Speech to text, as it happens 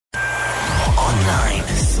online,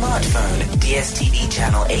 smartphone, DSTV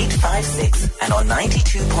channel 856 and on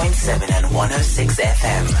 92.7 and 106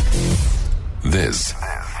 FM. This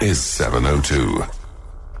is 702.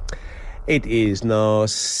 It is now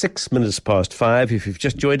 6 minutes past 5. If you've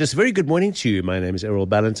just joined us, very good morning to you. My name is Errol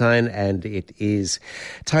Ballantyne, and it is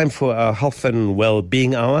time for our Health and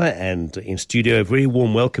Wellbeing Hour. And in studio, a very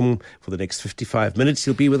warm welcome for the next 55 minutes.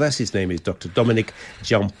 He'll be with us. His name is Dr. Dominic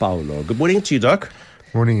Giampaolo. Good morning to you, Doc.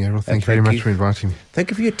 Morning, Errol. Thank you very much for inviting me.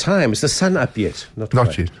 Thank you for your time. Is the sun up yet? Not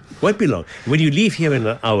yet. Won't be long. When you leave here in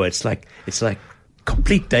an hour, it's like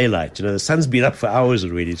complete daylight. You know, the sun's been up for hours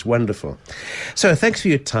already. It's wonderful. So thanks for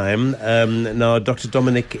your time. Now, Dr.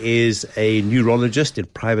 Dominic is a neurologist in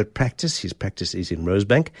private practice. His practice is in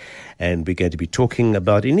Rosebank, and we're going to be talking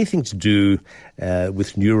about anything to do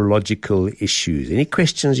with neurological issues. Any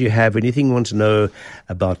questions you have, anything you want to know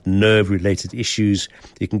about nerve-related issues,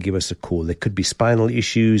 you can give us a call. There could be spinal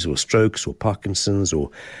issues or strokes or Parkinson's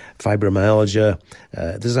or fibromyalgia.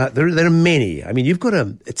 There are many. I mean, you've got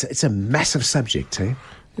it's a massive subject, eh?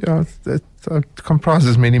 Yeah, it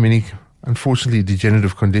comprises many, unfortunately,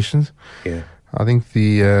 degenerative conditions. Yeah. I think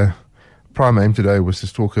the prime aim today was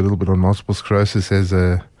to talk a little bit on multiple sclerosis as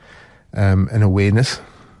an awareness.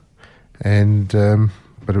 And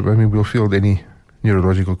but I mean, we'll field any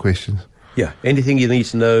neurological questions. Yeah, anything you need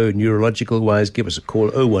to know neurological-wise, give us a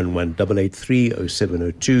call,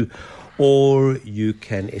 011-883-0702, or you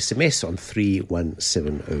can SMS on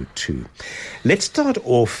 31702. Let's start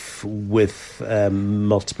off with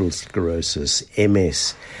multiple sclerosis,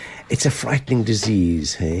 MS. It's a frightening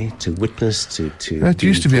disease, hey, to witness, to it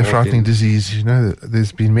used to be a frightening disease. You know,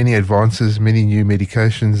 there's been many advances, many new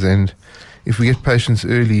medications, and if we get patients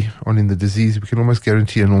early on in the disease, we can almost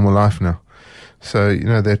guarantee a normal life now. So, you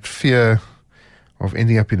know, that fear of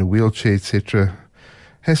ending up in a wheelchair, etc.,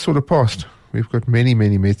 has sort of passed. We've got many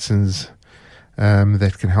medicines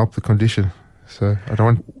that can help the condition. So I don't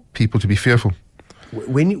want people to be fearful.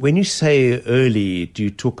 When you say early, do you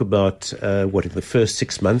talk about in the first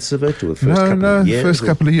 6 months of it, or the first couple of years? First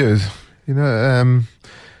couple of years. You know,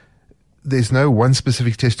 there's no one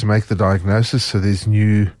specific test to make the diagnosis, so there's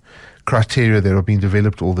new criteria that are being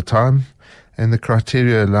developed all the time, and the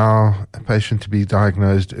criteria allow a patient to be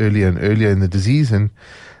diagnosed earlier and earlier in the disease. And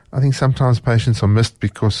I think sometimes patients are missed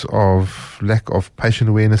because of lack of patient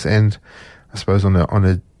awareness and, I suppose, on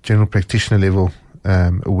a general practitioner level,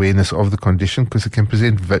 awareness of the condition, because it can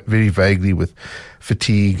present very vaguely with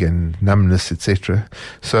fatigue and numbness, etc.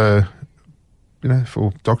 So, you know,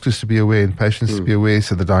 for doctors to be aware and patients to be aware,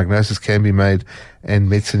 so the diagnosis can be made and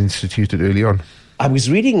medicine instituted early on. I was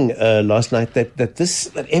reading last night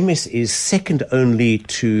that MS is second only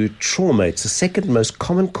to trauma. It's the second most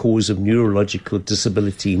common cause of neurological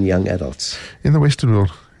disability in young adults. In the Western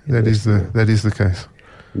world, that is the case.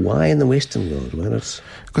 Why in the Western world? Why not?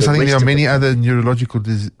 Because I think there are many other neurological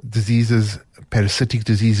diseases, parasitic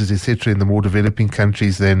diseases, etc., in the more developing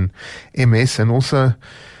countries than MS, and also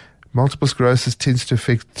multiple sclerosis tends to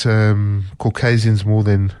affect Caucasians more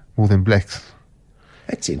than blacks.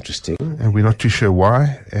 That's interesting. And we're not too sure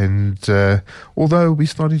why. And although we're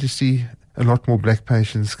starting to see a lot more black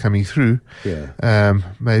patients coming through,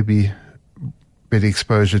 maybe better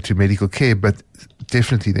exposure to medical care, but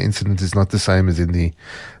definitely the incidence is not the same as in the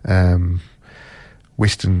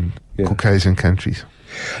Western Caucasian countries.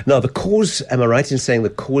 Now, the cause, am I right in saying the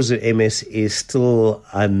cause of MS is still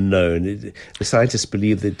unknown? The scientists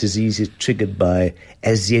believe the disease is triggered by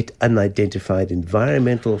as yet unidentified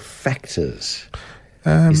environmental factors.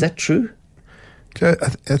 Is that true? I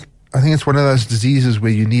think it's one of those diseases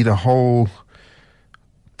where you need a whole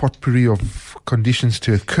potpourri of conditions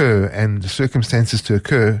to occur and circumstances to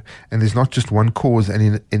occur, and there's not just one cause,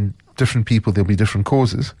 and in different people there'll be different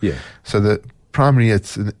causes. Yeah. So the primary,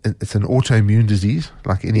 it's an autoimmune disease,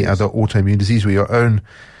 like any other autoimmune disease, where your own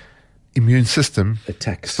immune system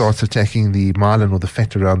starts attacking the myelin or the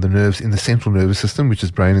fat around the nerves in the central nervous system, which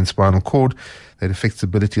is brain and spinal cord, that affects the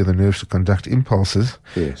ability of the nerves to conduct impulses.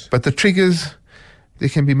 Yes. But the triggers, there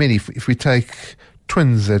can be many. If we take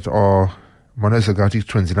twins that are monozygotic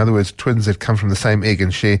twins, in other words, twins that come from the same egg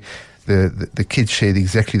and share, the kids share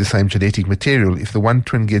exactly the same genetic material. If the one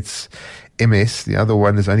twin gets MS, the other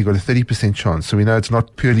one has only got a 30% chance. So we know it's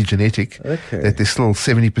not purely genetic, that there's still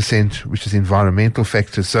 70%, which is environmental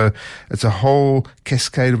factors. So it's a whole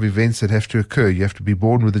cascade of events that have to occur. You have to be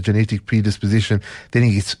born with a genetic predisposition, then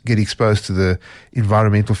you get exposed to the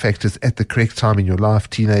environmental factors at the correct time in your life,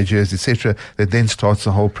 teenage years, etc., that then starts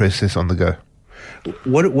the whole process on the go.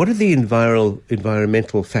 What are the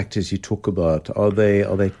environmental factors you talk about? Are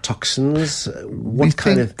they toxins? We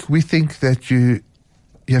think that you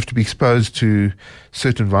you have to be exposed to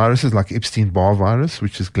certain viruses like Epstein-Barr virus,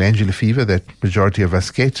 which is glandular fever that majority of us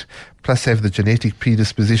get, plus have the genetic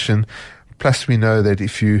predisposition, plus we know that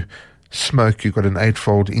if you smoke, you've got an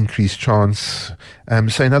 8-fold increased chance.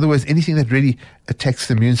 So in other words, anything that really attacks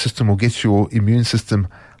the immune system or gets your immune system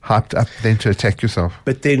hyped up then to attack yourself.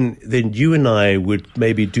 But then you and I would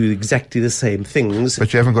maybe do exactly the same things.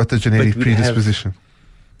 But you haven't got the genetic predisposition.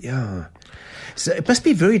 Yeah. So it must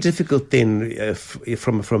be very difficult then,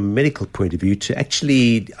 from a medical point of view, to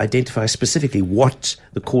actually identify specifically what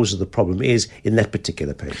the cause of the problem is in that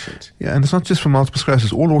particular patient. Yeah, and it's not just for multiple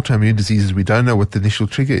sclerosis. All autoimmune diseases, we don't know what the initial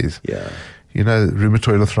trigger is. Yeah. You know,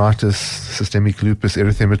 rheumatoid arthritis, systemic lupus,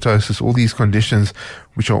 erythematosus, all these conditions,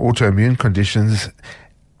 which are autoimmune conditions,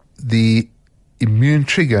 the immune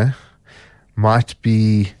trigger might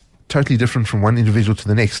be totally different from one individual to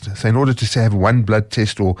the next. So in order to say have one blood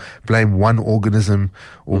test or blame one organism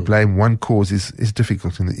or blame one cause is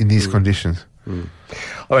difficult in these conditions.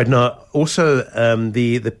 All right. Now, also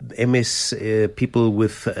the MS people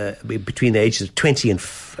with between the ages of 20 and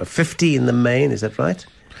 50 in the main, is that right?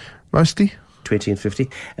 Mostly. 20 and 50.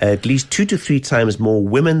 At least 2 to 3 times more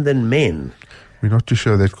women than men. We're not too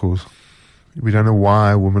sure of that cause. We don't know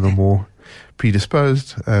why women are more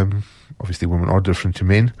predisposed. Obviously, women are different to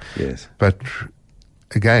men. Yes. But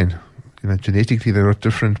again, genetically they're not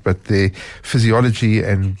different, but their physiology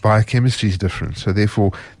and biochemistry is different. So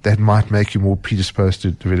therefore, that might make you more predisposed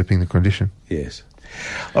to developing the condition. Yes.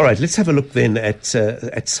 All right, let's have a look then at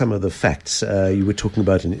some of the facts. You were talking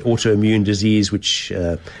about an autoimmune disease, which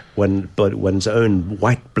one's own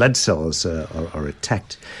white blood cells are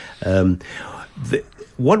attacked.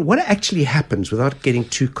 What actually happens, without getting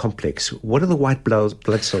too complex? What are the white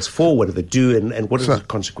blood cells for? What do they do? And what is the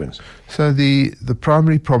consequence? So the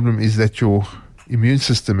primary problem is that your immune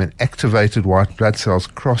system and activated white blood cells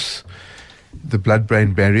cross the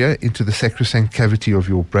blood-brain barrier into the sacrosanct cavity of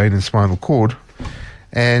your brain and spinal cord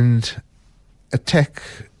and attack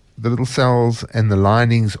the little cells and the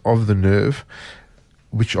linings of the nerve,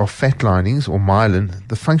 which are fat linings or myelin,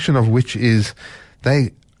 the function of which is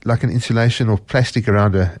they like an insulation or plastic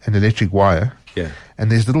around an electric wire. Yeah.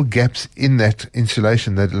 And there's little gaps in that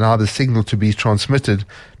insulation that allow the signal to be transmitted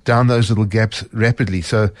down those little gaps rapidly.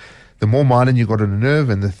 So the more myelin you got on a nerve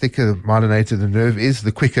and the thicker myelinated the nerve is,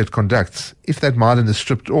 the quicker it conducts. If that myelin is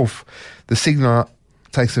stripped off, the signal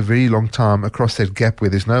takes a very long time across that gap where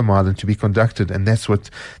there's no myelin to be conducted, and that's what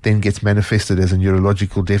then gets manifested as a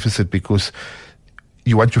neurological deficit, because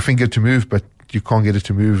you want your finger to move, but you can't get it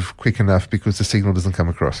to move quick enough because the signal doesn't come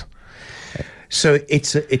across. So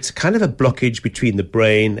it's kind of a blockage between the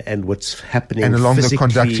brain and what's happening and along physically.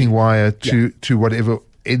 the conducting wire to whatever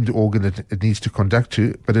end organ it needs to conduct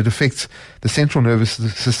to, but it affects the central nervous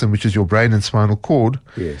system, which is your brain and spinal cord.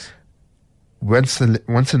 Yes. Once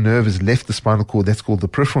a nerve has left the spinal cord, that's called the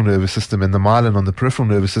peripheral nervous system, and the myelin on the peripheral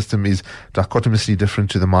nervous system is dichotomously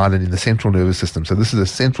different to the myelin in the central nervous system. So this is a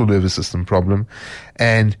central nervous system problem,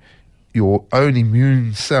 and your own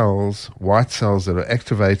immune cells, white cells that are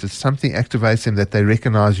activated, something activates them that they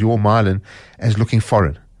recognize your myelin as looking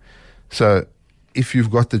foreign. So if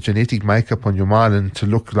you've got the genetic makeup on your myelin to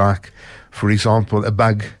look like, for example, a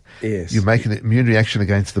bug, yes, you make an immune reaction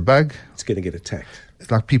against the bug, it's going to get attacked.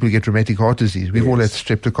 It's like people who get rheumatic heart disease. We've all had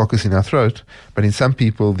streptococcus in our throat, but in some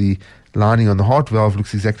people, the lining on the heart valve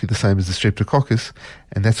looks exactly the same as the streptococcus,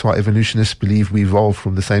 and that's why evolutionists believe we evolved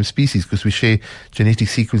from the same species, because we share genetic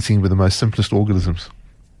sequencing with the most simplest organisms.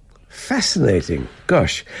 Fascinating.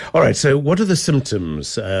 Gosh. All right, so what are the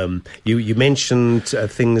symptoms? You mentioned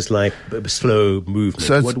things like slow movement.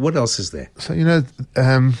 So what else is there? So,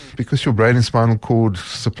 because your brain and spinal cord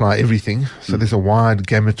supply everything, so there's a wide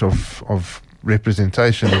gamut of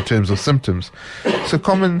representation in terms of symptoms. So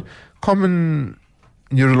common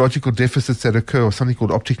neurological deficits that occur are something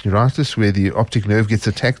called optic neuritis, where the optic nerve gets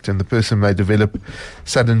attacked and the person may develop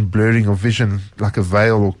sudden blurring of vision, like a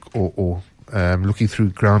veil or looking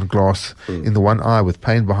through ground glass in the one eye with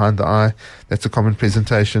pain behind the eye. That's a common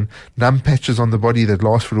presentation. Numb patches on the body that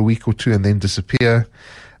last for a week or two and then disappear.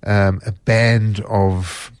 A band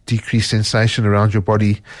of decreased sensation around your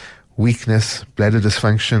body. Weakness, bladder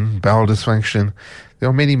dysfunction, bowel dysfunction. There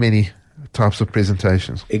are many, many types of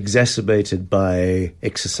presentations. Exacerbated by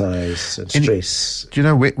exercise and stress. Do you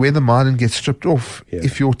know where the myelin gets stripped off? Yeah.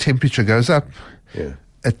 If your temperature goes up,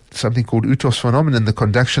 at something called Utos phenomenon, the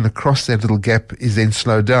conduction across that little gap is then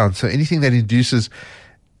slowed down. So anything that induces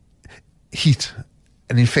heat,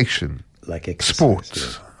 an infection, like exercise,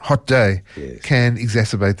 sports, hot day, can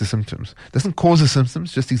exacerbate the symptoms. Doesn't cause the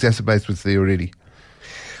symptoms, just exacerbates what's there already.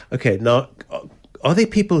 Okay, now, are there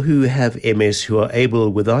people who have MS who are able,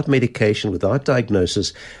 without medication, without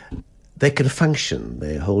diagnosis, they can function,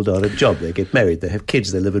 they hold down a job, they get married, they have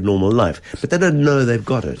kids, they live a normal life, but they don't know they've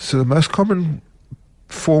got it? So the most common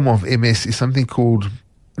form of MS is something called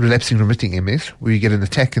relapsing remitting MS, where you get an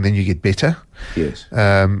attack and then you get better. Yes.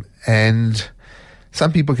 And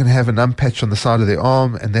some people can have a numb patch on the side of their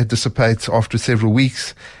arm, and that dissipates after several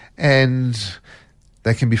weeks, and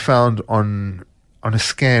they can be found on a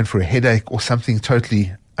scan for a headache or something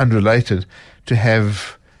totally unrelated to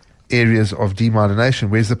have areas of demyelination,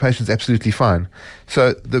 whereas the patient's absolutely fine.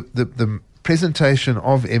 So the presentation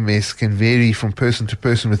of MS can vary from person to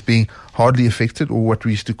person, with being hardly affected, or what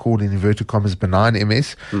we used to call in inverted commas benign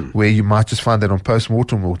MS, where you might just find that on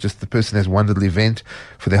post-mortem, or just the person has one little event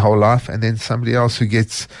for their whole life, and then somebody else who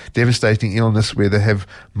gets devastating illness where they have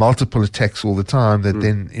multiple attacks all the time that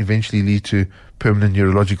then eventually lead to permanent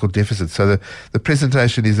neurological deficits. So the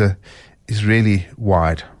presentation is really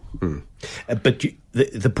wide. But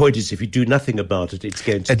the point is, if you do nothing about it, it's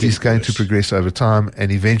going to It is going to progress over time,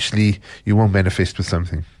 and eventually you will manifest with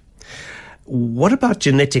something. What about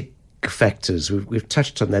genetic factors? We've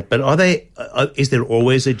touched on that, but is there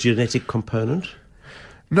always a genetic component?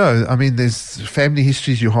 No, I mean, there's family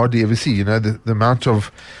histories you hardly ever see. You know, the amount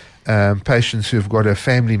of patients who have got a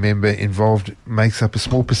family member involved makes up a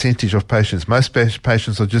small percentage of patients. Most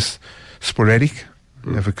patients are just sporadic,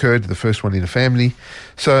 have occurred, the first one in a family.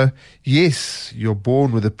 So, yes, you're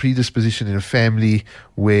born with a predisposition in a family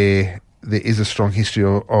where there is a strong history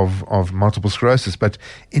of multiple sclerosis, but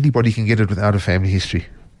anybody can get it without a family history.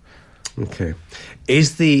 Okay.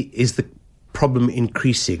 Is the problem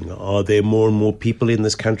increasing? Are there more and more people in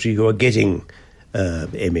this country who are getting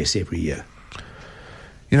MS every year?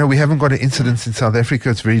 You know, we haven't got an incidence in South Africa.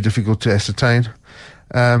 It's very difficult to ascertain.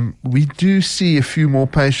 We do see a few more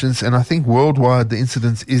patients, and I think worldwide the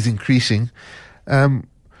incidence is increasing.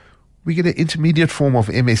 We get an intermediate form of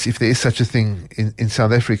MS, if there is such a thing, in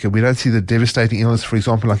South Africa. We don't see the devastating illness, for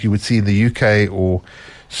example, like you would see in the UK or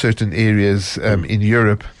certain areas in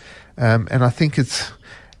Europe. And I think it's,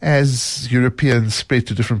 as Europeans spread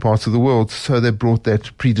to different parts of the world, so they brought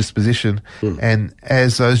that predisposition. And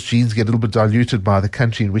as those genes get a little bit diluted by the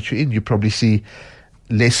country in which you're in, you probably see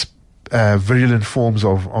less virulent forms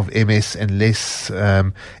of MS and less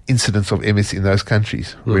incidence of MS in those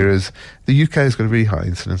countries, whereas the UK has got a very high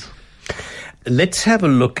incidence. Let's have a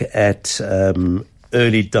look at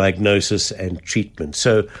early diagnosis and treatment.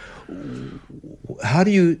 So, how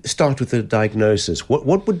do you start with the diagnosis? What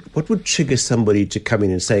would trigger somebody to come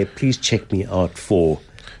in and say, "Please check me out for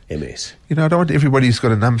MS"? You know, I don't want everybody who's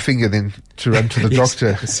got a numb finger then to run to the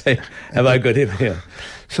doctor. Say, have I got him here?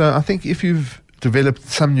 So I think if you've developed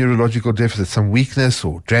some neurological deficit, some weakness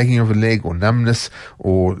or dragging of a leg or numbness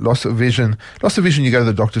or loss of vision, you go to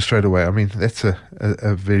the doctor straight away. I mean, that's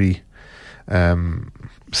a very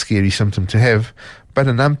scary symptom to have. But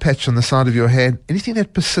a numb patch on the side of your hand, anything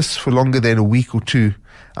that persists for longer than a week or two,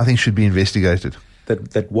 I think should be investigated.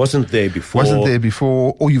 That wasn't there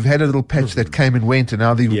before. Or you've had a little patch that came and went, and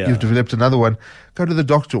now you've developed another one. Go to the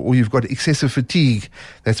doctor. Or you've got excessive fatigue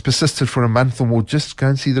that's persisted for a month or more. Just go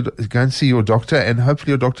and see your doctor, and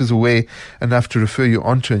hopefully your doctor's aware enough to refer you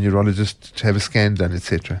on to a neurologist to have a scan done,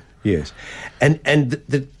 etc. Yes, and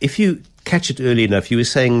if you catch it early enough, you were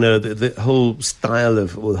saying no, the whole style or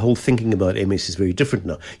the whole thinking about MS is very different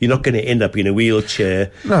now. You're not going to end up in a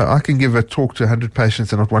wheelchair. No, I can give a talk to 100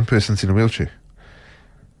 patients and not one person's in a wheelchair.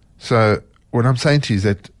 So what I'm saying to you is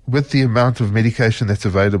that with the amount of medication that's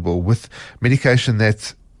available, with medication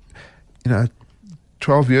that's,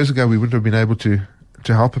 12 years ago we wouldn't have been able to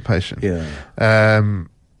help a patient. Yeah.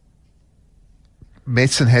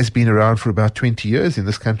 Medicine has been around for about 20 years in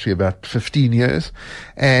this country, about 15 years,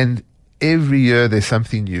 and every year there's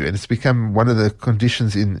something new, and it's become one of the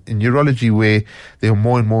conditions in neurology where there are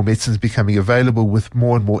more and more medicines becoming available with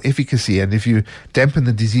more and more efficacy. And if you dampen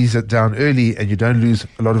the disease down early and you don't lose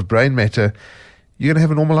a lot of brain matter, you're going to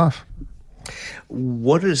have a normal life.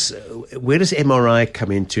 Where does MRI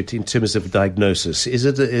come into it in terms of diagnosis? Is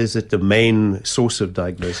it the main source of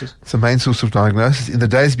diagnosis? It's the main source of diagnosis. In the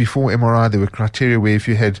days before MRI, there were criteria where if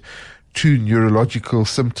you had two neurological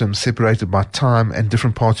symptoms separated by time and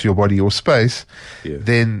different parts of your body or space,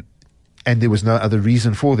 then, and there was no other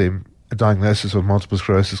reason for them, a diagnosis of multiple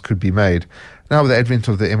sclerosis could be made. Now, with the advent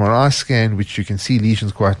of the MRI scan, which you can see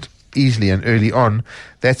lesions quite easily and early on,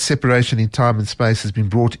 that separation in time and space has been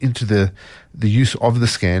brought into the use of the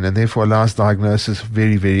scan, and therefore allows diagnosis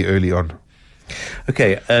very, very early on.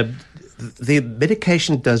 Okay. The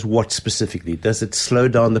medication does what specifically? Does it slow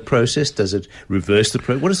down the process? Does it reverse the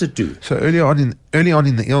process? What does it do? So early on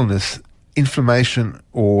in the illness, inflammation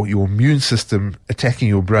or your immune system attacking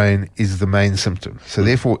your brain is the main symptom. So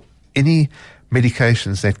therefore, any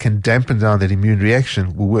medications that can dampen down that immune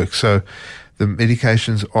reaction will work. So the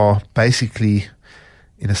medications are basically,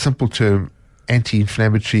 in a simple term,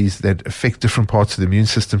 anti-inflammatories that affect different parts of the immune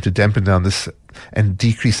system to dampen down this and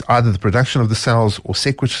decrease either the production of the cells or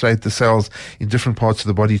sequestrate the cells in different parts of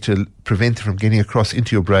the body to prevent them from getting across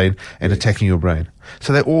into your brain and attacking your brain.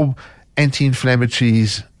 So they're all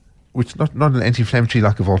anti-inflammatories, which not an anti-inflammatory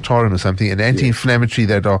like a Voltaren or something, an anti-inflammatory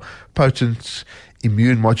that are potent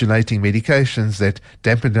immune modulating medications that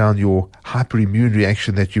dampen down your hyperimmune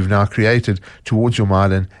reaction that you've now created towards your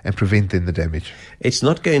myelin and prevent then the damage. It's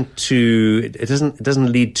not going to, it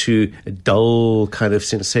doesn't lead to a dull kind of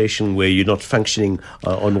sensation where you're not functioning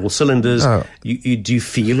on all cylinders. No. Do you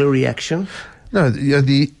feel a reaction? No,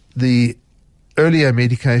 the earlier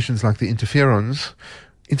medications like the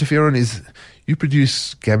interferon is, you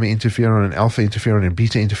produce gamma interferon and alpha interferon and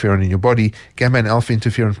beta interferon in your body. Gamma and alpha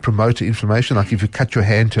interferon promote inflammation, like if you cut your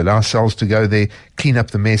hand to allow cells to go there, clean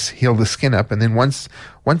up the mess, heal the skin up, and then once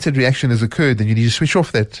that reaction has occurred, then you need to switch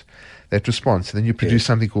off that response. And then you produce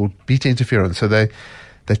something called beta interferon. So they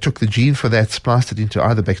took the gene for that, spliced it into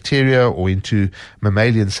either bacteria or into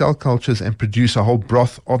mammalian cell cultures and produce a whole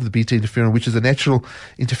broth of the beta interferon, which is a natural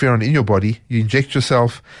interferon in your body. You inject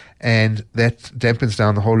yourself and that dampens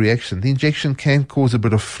down the whole reaction. The injection can cause a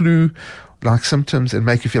bit of flu-like symptoms and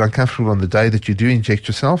make you feel uncomfortable on the day that you do inject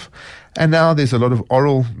yourself. And now there's a lot of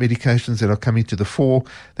oral medications that are coming to the fore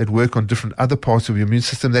that work on different other parts of your immune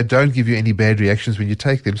system that don't give you any bad reactions when you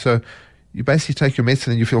take them. So you basically take your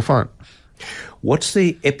medicine and you feel fine. What's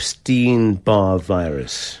the Epstein-Barr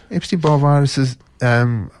virus? Epstein-Barr virus is,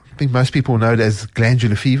 I think most people know it as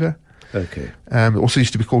glandular fever. Okay. It also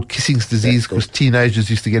used to be called Kissing's disease because teenagers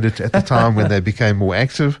used to get it at the time when they became more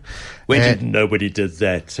active. Nobody did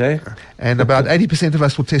that, eh? And about 80% of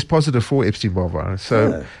us will test positive for Epstein-Barr virus.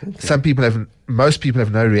 So most people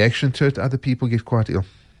have no reaction to it. Other people get quite ill.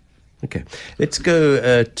 Okay. Let's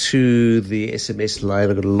go to the SMS line.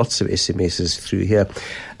 I've got lots of SMSs through here.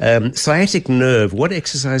 Sciatic nerve. What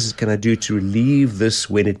exercises can I do to relieve this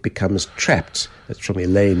when it becomes trapped? That's from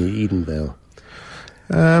Elaine in Edenvale.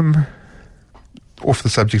 Off the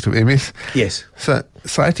subject of MS. Yes. So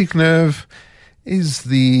sciatic nerve is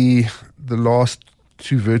the last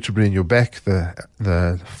two vertebrae in your back,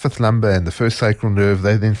 the fifth lumbar and the first sacral nerve.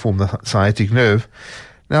 They then form the sciatic nerve.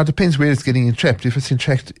 Now, it depends where it's getting entrapped. If it's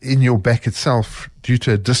entrapped in your back itself due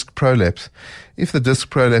to a disc prolapse, if the disc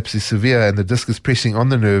prolapse is severe and the disc is pressing on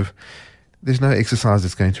the nerve, there's no exercise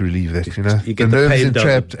that's going to relieve that. The nerve is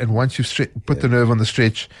entrapped, and once you put the nerve on the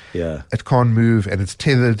stretch, it can't move, and it's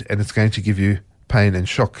tethered, and it's going to give you pain and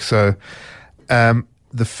shock. So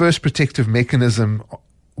the first protective mechanism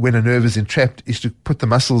when a nerve is entrapped is to put the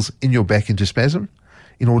muscles in your back into spasm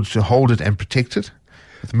in order to hold it and protect it.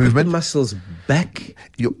 With movement. Put the muscles back?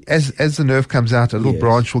 As the nerve comes out, a little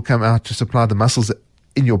branch will come out to supply the muscles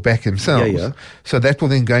in your back themselves. So that will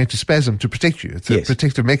then go into spasm to protect you. It's a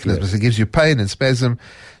protective mechanism. So it gives you pain and spasm.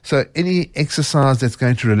 So any exercise that's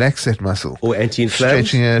going to relax that muscle. Or anti-inflammatories.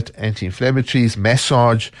 Stretching it, anti-inflammatories,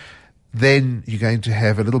 massage. Then you're going to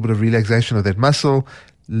have a little bit of relaxation of that muscle,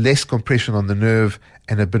 less compression on the nerve,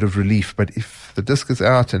 and a bit of relief. But if the disc is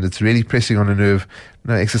out and it's really pressing on a nerve,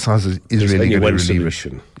 no exercise is really going to relieve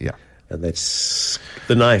solution. it. Yeah. And that's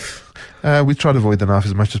the knife. We try to avoid the knife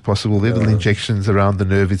as much as possible. There are little injections around the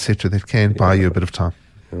nerve, etc., that can buy you a bit of time.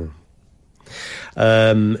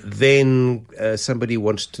 Then somebody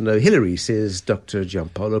wants to know, Hillary says, Dr.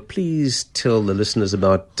 Giampaolo, please tell the listeners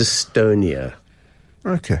about dystonia.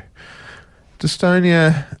 Okay.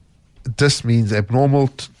 Dystonia, dys means abnormal,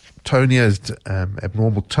 tonia is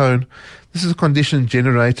abnormal tone. This is a condition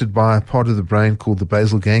generated by a part of the brain called the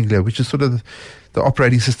basal ganglia, which is sort of the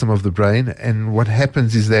operating system of the brain. And what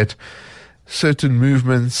happens is that certain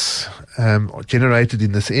movements generated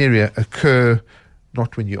in this area occur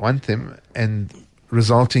not when you want them, and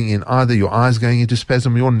resulting in either your eyes going into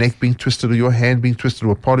spasm, your neck being twisted, or your hand being twisted,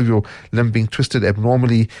 or part of your limb being twisted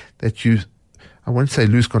abnormally that you, I won't say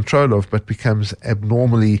lose control of, but becomes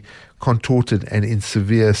abnormally contorted and in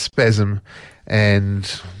severe spasm,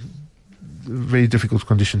 and very difficult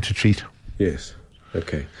condition to treat. Yes.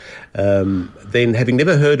 Okay. Then, having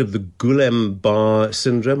never heard of the Guillain-Barré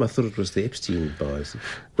syndrome, I thought it was the Epstein-Barr. Is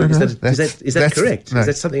that correct? No, is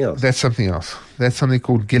that something else? That's something else. That's something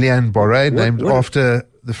called Guillain-Barré, named after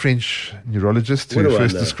the French neurologist who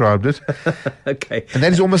first described it. Okay. And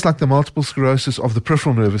that is almost like the multiple sclerosis of the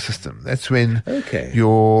peripheral nervous system. That's when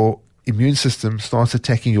your immune system starts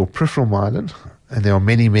attacking your peripheral myelin, and there are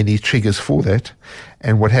many, many triggers for that.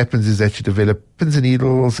 And what happens is that you develop pins and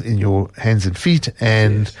needles in your hands and feet,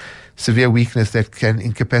 and severe weakness that can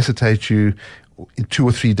incapacitate you in 2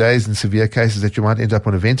 or 3 days, in severe cases that you might end up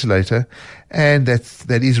on a ventilator. And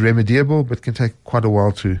that is remediable, but can take quite a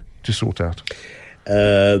while to sort out.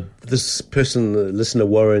 This person, listener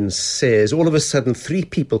Warren, says, all of a sudden 3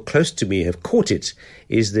 people close to me have caught it.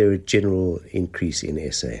 Is there a general increase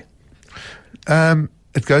in SA?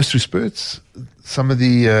 It goes through spurts. Some of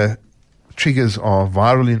the triggers are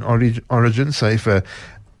viral in origin. So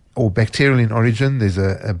or bacterial in origin. There's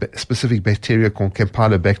a specific bacteria called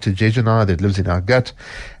Campylobacter jejuni that lives in our gut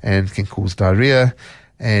and can cause diarrhea.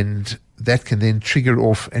 And that can then trigger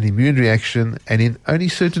off an immune reaction. And in only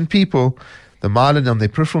certain people, the myelin on their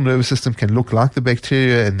peripheral nervous system can look like the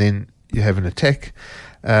bacteria, and then you have an attack.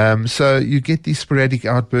 So you get these sporadic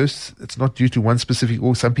outbursts. It's not due to one specific,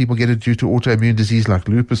 or some people get it due to autoimmune disease like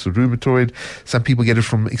lupus or rheumatoid. Some people get it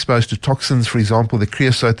from exposed to toxins, for example, the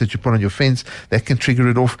creosote that you put on your fence, that can trigger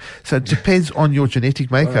it off. So it depends on your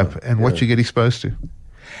genetic makeup and what you get exposed to.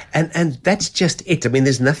 And that's just it. I mean,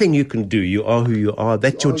 there's nothing you can do. You are who you are.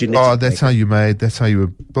 That's your genetic makeup. That's how you made. That's how you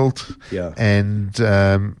were built. Yeah. And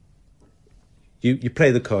You play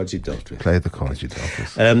the cards you dealt with. Play the cards you dealt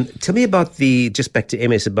with. Tell me about just back to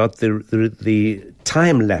MS, about the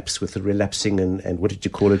time lapse with the relapsing and what did you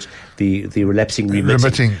call it? The relapsing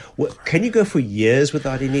remitting. Can you go for years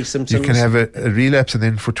without any symptoms? You can have a relapse and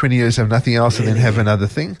then for 20 years have nothing else and then have another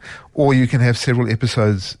thing. Or you can have several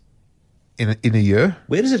episodes in a year.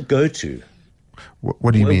 Where does it go to?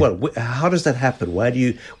 What do you mean? How does that happen? Why do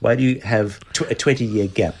you have a 20-year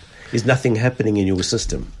gap? Is nothing happening in your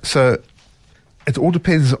system? So it all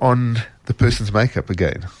depends on the person's makeup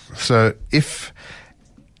again. So if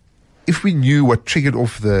we knew what triggered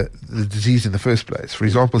off the disease in the first place, for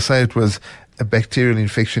example, say it was a bacterial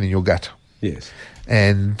infection in your gut. Yes.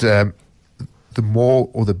 And the more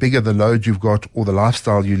or the bigger the load you've got or the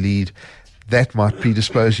lifestyle you lead, that might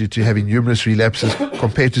predispose you to having numerous relapses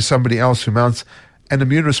compared to somebody else who mounts an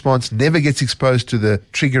immune response, never gets exposed to the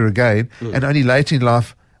trigger again, and only later in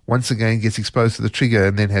life once again gets exposed to the trigger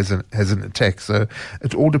and then has an attack. So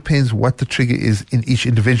it all depends what the trigger is in each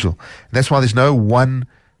individual. And that's why there's no one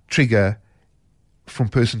trigger from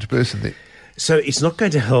person to person. So it's not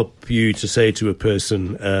going to help you to say to a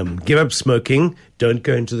person, give up smoking, don't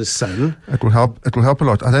go into the sun. It will help. It will help a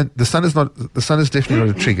lot. The sun is definitely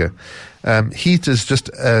not a trigger. Heat is just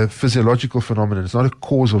a physiological phenomenon. It's not a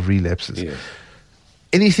cause of relapses. Yes.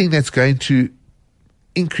 Anything that's going to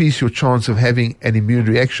increase your chance of having an immune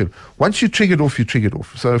reaction. Once you triggered off, you triggered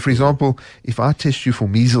off. So, for example, if I test you for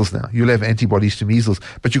measles now, you'll have antibodies to measles,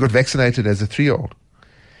 but you got vaccinated as a 3-year-old.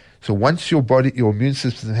 So once your immune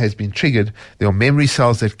system has been triggered, there are memory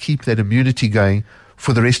cells that keep that immunity going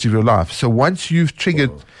for the rest of your life. So once you've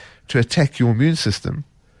triggered to attack your immune system,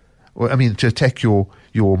 to attack your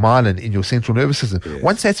myelin in your central nervous system,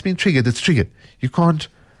 once that's been triggered, it's triggered. You can't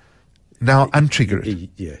now untrigger it.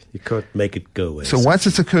 Yeah, you can't make it go away. So once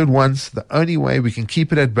it's occurred once, the only way we can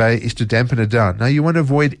keep it at bay is to dampen it down. Now you want to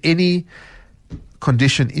avoid any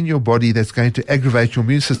condition in your body that's going to aggravate your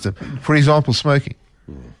immune system. For example, smoking.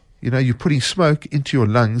 You're putting smoke into your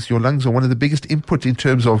lungs. Your lungs are one of the biggest input in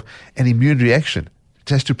terms of an immune reaction. It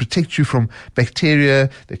has to protect you from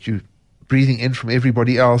bacteria that you're breathing in from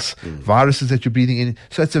everybody else, viruses that you're breathing in.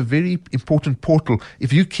 So it's a very important portal.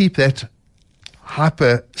 If you keep that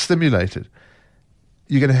hyper stimulated,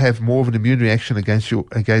 you're going to have more of an immune reaction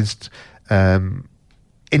against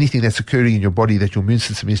anything that's occurring in your body that your immune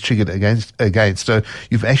system is triggered against. So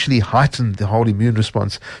you've actually heightened the whole immune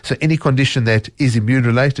response. So any condition that is immune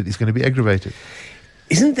related is going to be aggravated.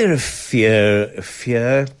 Isn't there a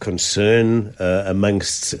fear, concern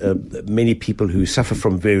amongst many people who suffer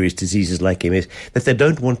from various diseases like MS that they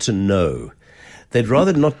don't want to know? They'd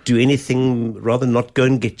rather not do anything, rather not go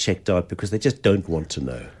and get checked out because they just don't want to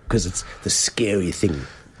know, because it's the scary thing.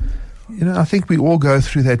 I think we all go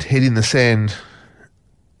through that head in the sand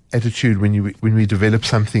attitude when we develop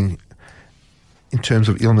something in terms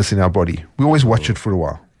of illness in our body. We always watch it for a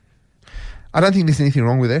while. I don't think there's anything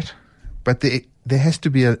wrong with that, but there has to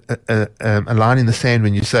be a line in the sand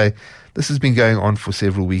when you say, this has been going on for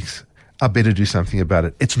several weeks, I better do something about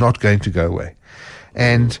it. It's not going to go away.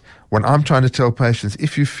 And when I'm trying to tell patients,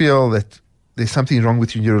 if you feel that there's something wrong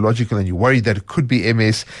with your neurological and you're worried that it could be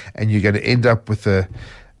MS and you're going to end up with a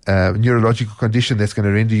neurological condition that's going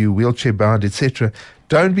to render you wheelchair bound, etc.,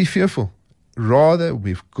 don't be fearful. Rather,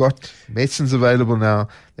 we've got medicines available now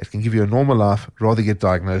that can give you a normal life. Rather get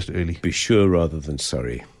diagnosed early. Be sure rather than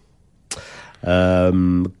sorry.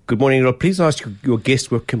 Good morning, Errol. Please ask your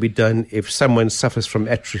guest what can be done if someone suffers from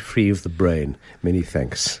atrophy of the brain. Many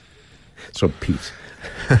thanks. It's from Pete.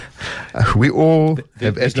 We all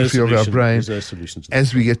have atrophy of our brain There's no solution to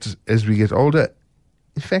that. as we get older.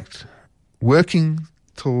 In fact, working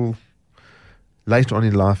till late on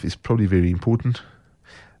in life is probably very important.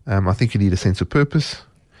 I think you need a sense of purpose.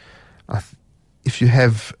 If you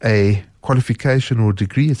have a qualification or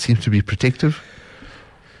degree, it seems to be protective.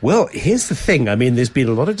 Well, here's the thing. I mean, there's been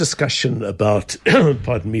a lot of discussion about,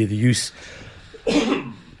 pardon me, the use,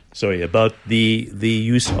 about the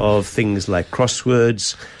use of things like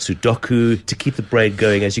crosswords, Sudoku, to keep the brain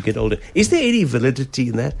going as you get older. Is there any validity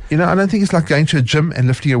in that? I don't think it's like going to a gym and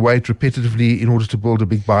lifting a weight repetitively in order to build a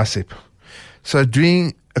big bicep. So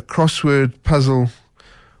doing a crossword puzzle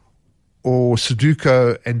or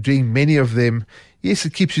Sudoku and doing many of them, yes,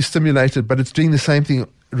 it keeps you stimulated, but it's doing the same thing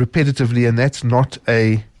repetitively, and that's not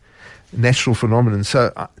a natural phenomenon.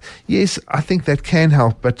 So, yes, I think that can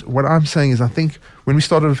help. But what I'm saying is I think when we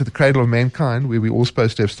started off at the cradle of mankind, where we're all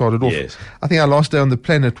supposed to have started off, yes, I think our last day on the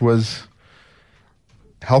planet was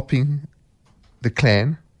helping the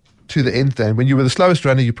clan to the end day. And when you were the slowest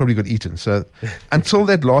runner, you probably got eaten. So until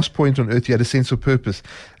that last point on earth, you had a sense of purpose.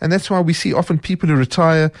 And that's why we see often people who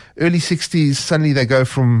retire, early 60s, suddenly they go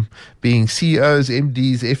from being CEOs,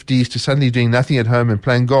 MDs, FDs, to suddenly doing nothing at home and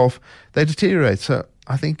playing golf. They deteriorate. So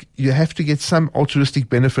I think you have to get some altruistic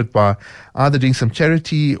benefit by either doing some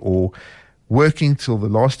charity or working till the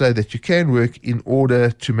last day that you can work in order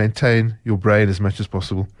to maintain your brain as much as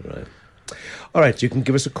possible. Right. All right, you can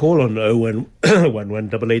give us a call on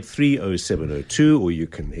 011-883-0702, or you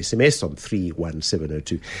can SMS on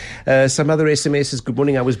 31702. Some other SMSs. Good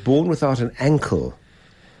morning. I was born without an ankle.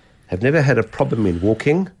 Have never had a problem in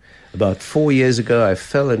walking. About 4 years ago, I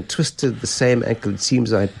fell and twisted the same ankle. It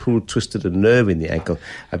seems I had twisted a nerve in the ankle.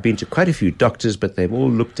 I've been to quite a few doctors, but they've all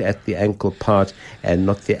looked at the ankle part and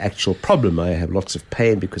not the actual problem. I have lots of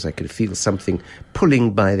pain because I can feel something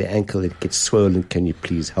pulling by the ankle. It gets swollen. Can you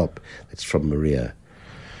please help? That's from Maria.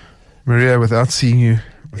 Maria, without seeing you,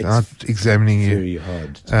 without examining you, very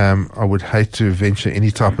hard. I would hate to venture any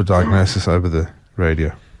type of diagnosis over the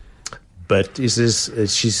radio. But is this?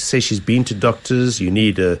 She says she's been to doctors. You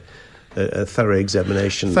need a thorough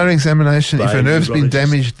examination. Thorough examination. If her nerve's been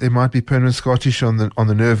neurologist. damaged, there might be permanent scar tissue on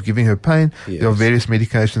the nerve giving her pain. Yes. There are various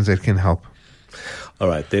medications that can help. All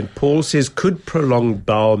right. Then Paul says, could prolonged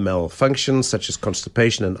bowel malfunction, such as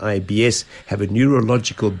constipation and IBS, have a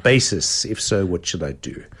neurological basis? If so, what should I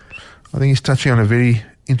do? I think he's touching on a very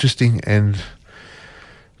interesting and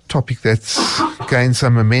topic that's gained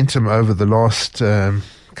some momentum over the last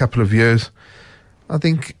couple of years. I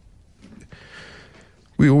think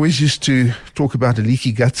we always used to talk about a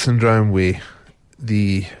leaky gut syndrome, where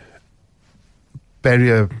the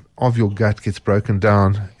barrier of your gut gets broken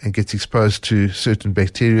down and gets exposed to certain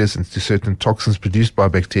bacteria and to certain toxins produced by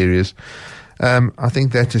bacteria. I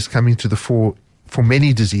think that is coming to the fore for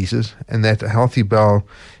many diseases, and that a healthy bowel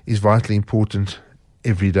is vitally important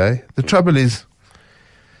every day. The trouble is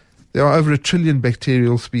there are over 1 trillion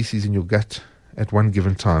bacterial species in your gut at one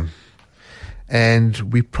given time.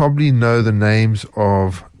 And we probably know the names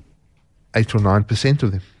of 8 or 9%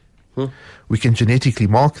 of them. We can genetically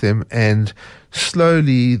mark them, and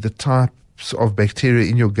slowly the types of bacteria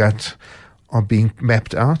in your gut are being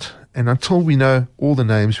mapped out. And until we know all the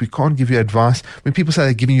names, we can't give you advice. When people say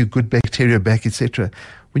they're giving you good bacteria back, etc.,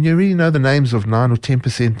 when you really know the names of 9 or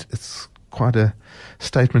 10%, it's quite a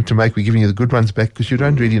statement to make. We're giving you the good ones back because you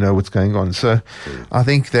don't really know what's going on. So I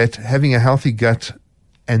think that having a healthy gut,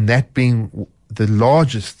 and that being the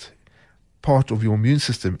largest part of your immune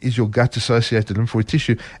system is your gut-associated lymphoid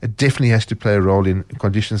tissue, it definitely has to play a role in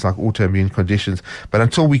conditions like autoimmune conditions. But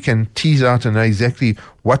until we can tease out and know exactly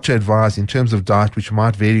what to advise in terms of diet, which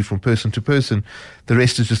might vary from person to person, the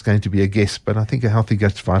rest is just going to be a guess. But I think a healthy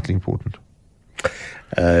gut is vitally important.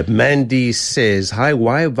 Mandy says, hi,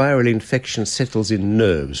 why viral infection settles in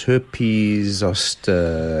nerves? Herpes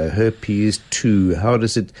zoster, herpes 2. How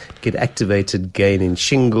does it get activated again in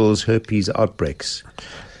shingles, herpes outbreaks?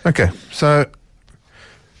 Okay, so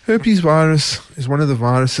herpes virus is one of the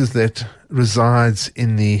viruses that resides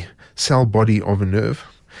in the cell body of a nerve.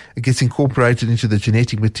 It gets incorporated into the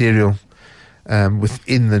genetic material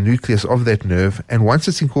within the nucleus of that nerve, and once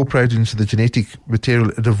it's incorporated into the genetic material,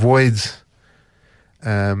 it avoids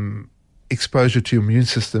exposure to your immune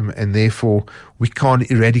system, and therefore we can't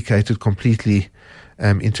eradicate it completely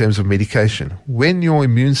in terms of medication. When your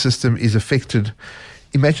immune system is affected,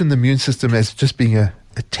 imagine the immune system as just being a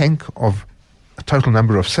tank of a total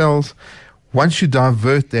number of cells. Once you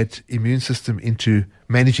divert that immune system into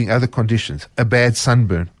managing other conditions, a bad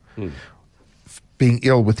sunburn, being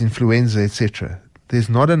ill with influenza, etc. There's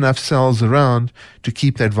not enough cells around to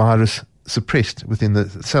keep that virus suppressed within the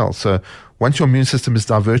cell. So once your immune system is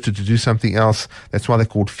diverted to do something else, that's why they're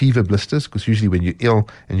called fever blisters, because usually when you're ill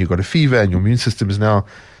and you've got a fever and your immune system is now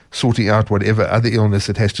sorting out whatever other illness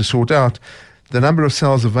it has to sort out, the number of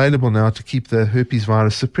cells available now to keep the herpes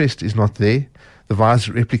virus suppressed is not there. The virus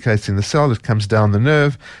replicates in the cell, it comes down the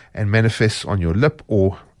nerve and manifests on your lip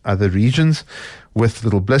or other regions with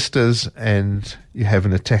little blisters, and you have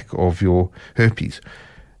an attack of your herpes.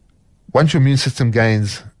 Once your immune system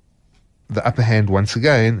gains the upper hand once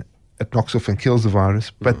again, it knocks off and kills the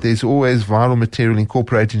virus, but there's always viral material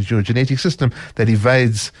incorporated into your genetic system that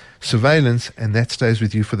evades surveillance, and that stays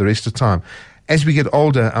with you for the rest of the time. As we get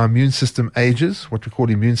older, our immune system ages, what we call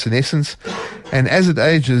immune senescence, and as it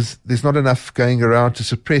ages, there's not enough going around to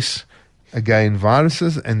suppress, again,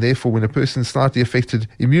 viruses, and therefore when a person's slightly affected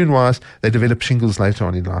immune-wise, they develop shingles later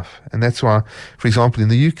on in life. And that's why, for example, in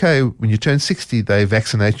the UK, when you turn 60, they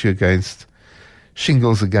vaccinate you against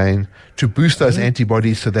shingles again to boost those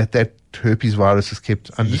antibodies so that herpes virus is kept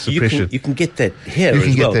under suppression. You can get that here You can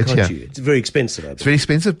as get well, that can't here. you? It's very expensive. It's very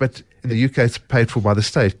expensive, but in the UK it's paid for by the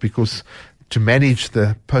state, because to manage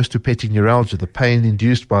the post-herpetic neuralgia, the pain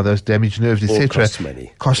induced by those damaged nerves, All etc., costs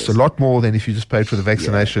money. costs a lot more than if you just paid for the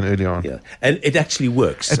vaccination early on. Yeah, and it actually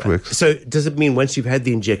works. It works. So does it mean once you've had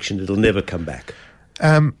the injection, it'll never come back?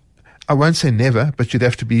 I won't say never, but you'd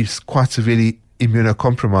have to be quite severely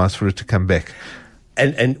immunocompromised for it to come back.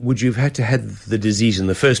 And would you have had to have the disease in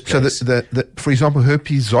the first place? So, for example,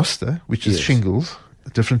 herpes zoster, which is Yes. shingles,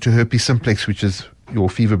 different to herpes simplex, which is your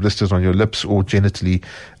fever blisters on your lips, or genitally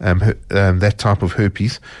that type of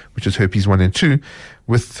herpes, which is herpes 1 and 2.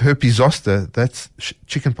 With herpes zoster, that's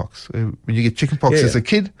chickenpox. When you get chickenpox as a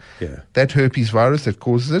kid, that herpes virus that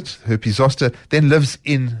causes it, herpes zoster, then lives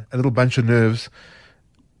in a little bunch of nerves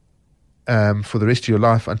for the rest of your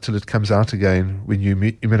life until it comes out again when you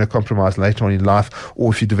immunocompromised later on in life,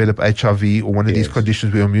 or if you develop HIV or one of these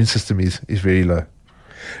conditions where your immune system is very low.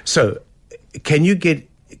 So, can you get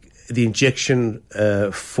the injection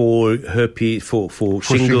for herpes, for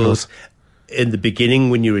shingles in the beginning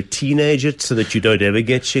when you're a teenager so that you don't ever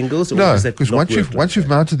get shingles? Or No, does that because not once you've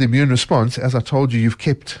mounted the immune response, as I told you, you've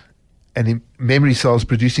kept memory cells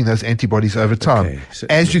producing those antibodies over time. Okay, so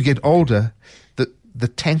as you get older, the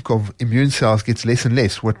tank of immune cells gets less and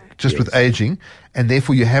less with aging, and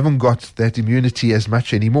therefore you haven't got that immunity as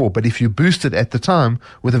much anymore. But if you boost it at the time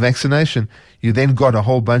with a vaccination, you then got a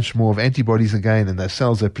whole bunch more of antibodies again, and those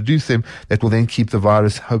cells that produce them that will then keep the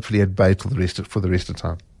virus hopefully at bay for the rest of the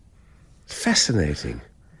time. Fascinating.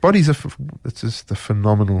 Bodies are it's just the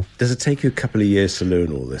phenomenal. Does it take you a couple of years to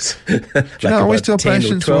learn all this? I always tell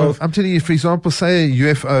patients, I'm telling you, for example, say a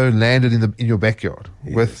UFO landed in your backyard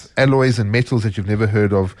with alloys and metals that you've never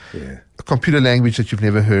heard of, a computer language that you've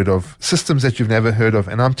never heard of, systems that you've never heard of,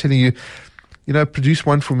 and I'm telling you, produce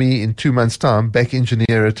one for me in 2 months' time, back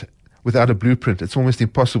engineer it without a blueprint. It's almost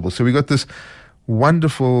impossible. So we got this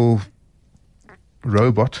wonderful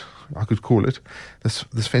robot, I could call it,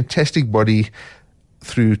 this fantastic body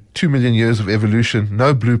through 2 million years of evolution,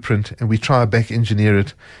 no blueprint, and we try back engineer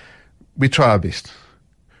it. We try our best.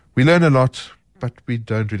 We learn a lot, but we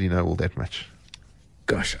don't really know all that much.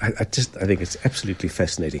 Gosh, I think it's absolutely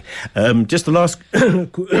fascinating. Just the last,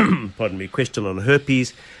 question on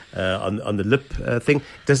herpes, on the lip thing.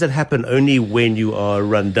 Does that happen only when you are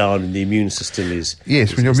run down and the immune system is...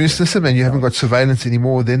 Yes, when your immune system and you haven't got surveillance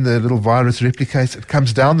anymore, then the little virus replicates, it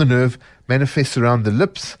comes down the nerve, manifests around the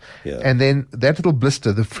lips, and then that little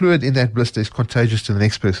blister, the fluid in that blister is contagious to the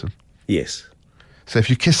next person. Yes. So if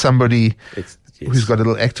you kiss somebody who's got a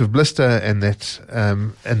little active blister and that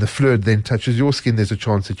and the fluid then touches your skin, there's a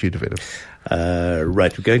chance that you develop.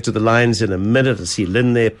 Right, we're going to the lines in a minute. I see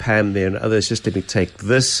Lynn there, Pam there, and others. Just let me take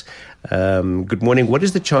this. Good morning. What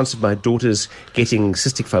is the chance of my daughter's getting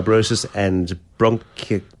cystic fibrosis and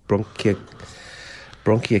bronchiectasis?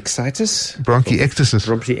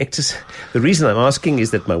 The reason I'm asking is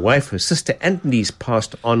that my wife, her sister, and niece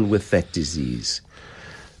passed on with that disease.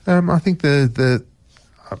 I think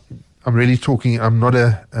I'm really talking, I'm not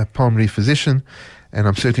a pulmonary physician, and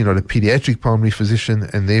I'm certainly not a pediatric pulmonary physician,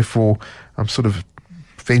 and therefore I'm sort of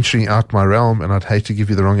venturing out my realm, and I'd hate to give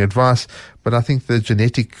you the wrong advice, but I think the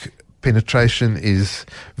genetic penetration is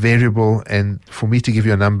variable, and for me to give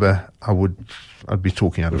you a number, I'd be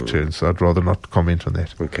talking out of turn, so I'd rather not comment on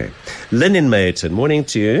that. Okay. Lynn in Mayton, morning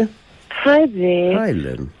to you. Hi there. Hi,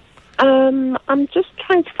 Lynn. I'm just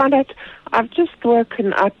trying to find out, I've just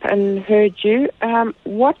woken up and heard you.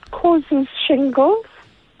 What causes shingles?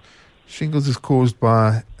 Shingles is caused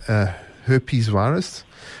by herpes virus.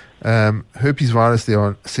 Herpes virus, there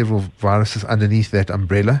are several viruses underneath that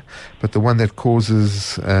umbrella, but the one that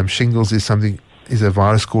causes shingles is a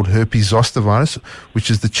virus called herpes zoster virus, which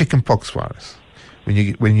is the chickenpox virus.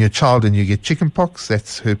 When you're a child and you get chickenpox,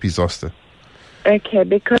 that's herpes zoster. Okay,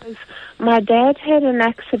 because my dad had an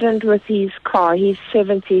accident with his car. He's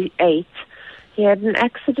 78. He had an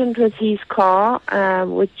accident with his car,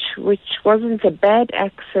 which wasn't a bad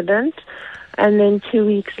accident. And then 2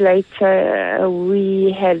 weeks later,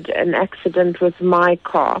 we had an accident with my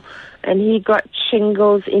car, and he got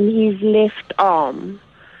shingles in his left arm.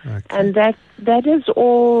 Okay. And that is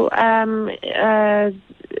all.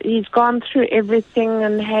 He's gone through everything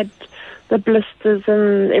and had the blisters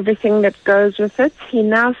and everything that goes with it. He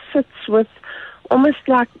now sits with almost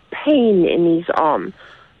like pain in his arm,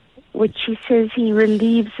 which he says he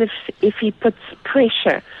relieves if he puts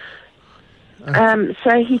pressure.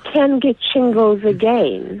 So he can get shingles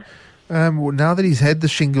again. Well, now that he's had the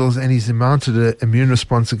shingles and he's mounted an immune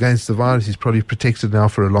response against the virus, he's probably protected now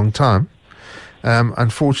for a long time.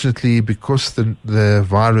 Unfortunately, because the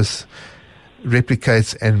virus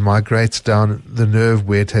replicates and migrates down the nerve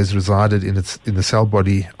where it has resided in the cell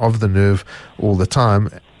body of the nerve all the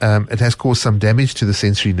time, it has caused some damage to the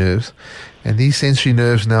sensory nerves. And these sensory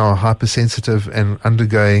nerves now are hypersensitive and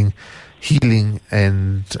undergoing healing,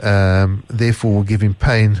 and therefore will give him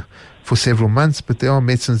pain for several months, but there are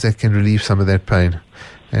medicines that can relieve some of that pain.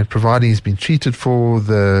 And providing he's been treated for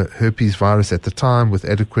the herpes virus at the time with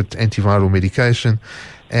adequate antiviral medication,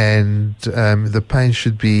 and the pain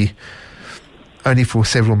should be only for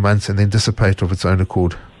several months and then dissipate of its own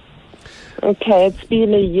accord. Okay, it's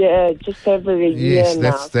been a year, just over a year now.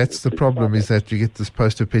 Yes, that's the problem, is that you get this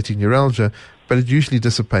postherpetic neuralgia, but it usually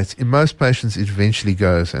dissipates. In most patients, it eventually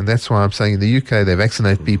goes, and that's why I'm saying in the UK they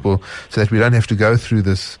vaccinate people so that we don't have to go through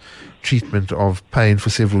this treatment of pain for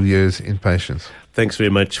several years in patients. Thanks very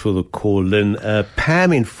much for the call, Lynn.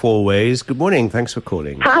 Pam in Four Ways, good morning. Thanks for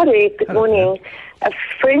calling. Howdy, good morning. A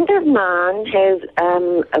friend of mine has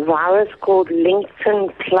a virus called Lincoln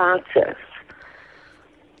Plantis.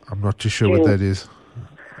 I'm not too sure what that is.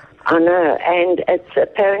 I know, and it's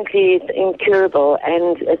apparently incurable,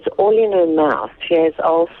 and it's all in her mouth. She has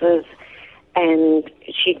ulcers, and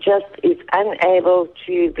she just is unable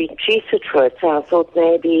to be treated for it. So I thought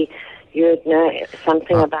maybe you would know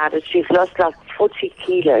something about it. She's lost like 40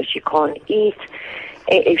 kilos. She can't eat.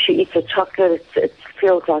 If she eats a chocolate, it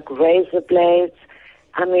feels like razor blades.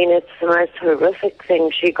 I mean, it's the most horrific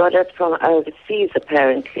thing. She got it from overseas,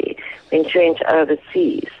 apparently, when she went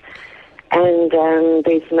overseas. And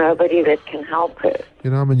there's nobody that can help her.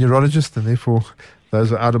 You know, I'm a neurologist, and therefore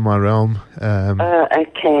those are out of my realm.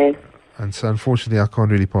 Okay. And so, unfortunately, I can't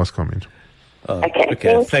really pass comment. Oh,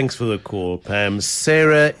 okay. Thanks for the call, Pam.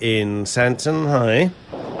 Sarah in Santon, hi.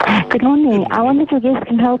 Good morning. I wonder if you guys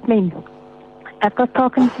can help me. I've got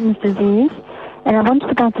Parkinson's disease, and I want to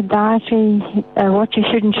about the dietary, what you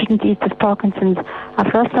should and shouldn't eat with Parkinson's.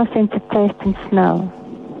 I've lost my sense of taste and smell.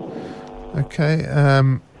 Okay.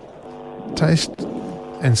 Taste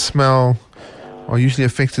and smell are usually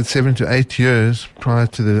affected 7 to 8 years prior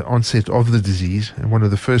to the onset of the disease, and one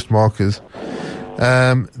of the first markers.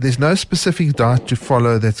 There's no specific diet to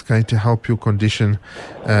follow that's going to help your condition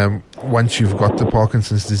once you've got the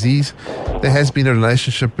Parkinson's disease. There has been a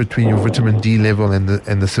relationship between your vitamin D level and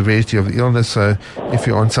the severity of the illness, so if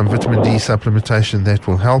you're on some vitamin D supplementation, that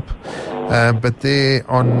will help. But there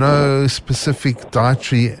are no specific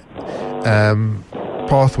dietary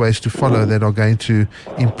pathways to follow that are going to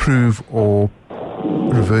improve or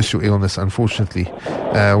reverse your illness, unfortunately.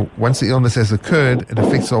 Once the illness has occurred, it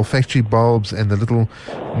affects the olfactory bulbs and the little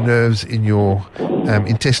nerves in your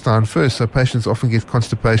intestine first, so patients often get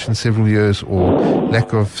constipation several years or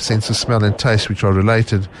lack of sense of smell and taste, which are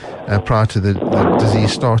related prior to the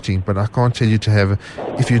disease starting. But I can't tell you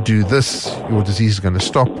if you do this, your disease is going to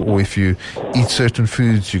stop, or if you eat certain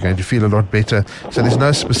foods, you're going to feel a lot better. So there's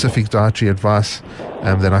no specific dietary advice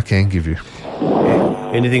that I can give you.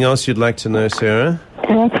 Anything else you'd like to know, Sarah?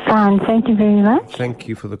 That's fine. Thank you very much. Thank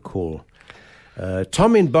you for the call.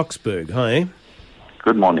 Tom in Boxburg, hi.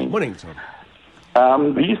 Good morning. Morning,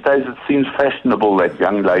 Tom. These days it seems fashionable that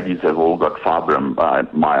young ladies have all got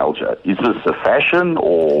fibromyalgia. Is this a fashion,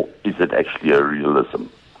 or is it actually a realism?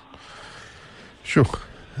 Sure.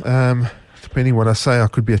 Depending what I say, I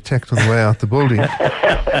could be attacked on the way out the building.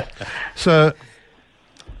 So,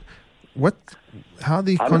 how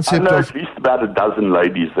the concept I know of at least about a dozen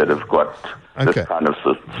ladies that have got this kind of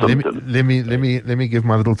symptom. Let me give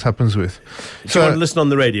my little tuppence worth. Do you want to listen on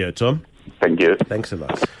the radio, Tom? Thank you. Thanks a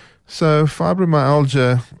lot. So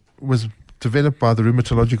fibromyalgia was developed by the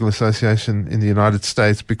Rheumatological Association in the United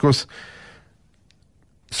States because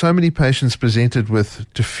so many patients presented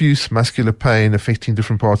with diffuse muscular pain affecting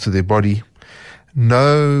different parts of their body.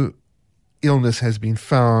 No illness has been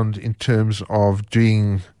found in terms of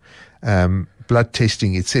doing blood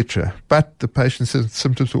testing, etc. But the patient's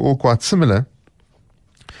symptoms were all quite similar.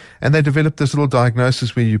 And they developed this little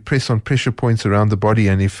diagnosis where you press on pressure points around the body,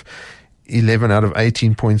 and if 11 out of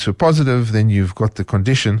 18 points were positive, then you've got the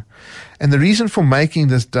condition. And the reason for making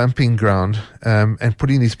this dumping ground and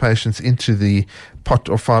putting these patients into the pot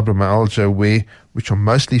of fibromyalgia, which are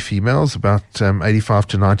mostly females, about 85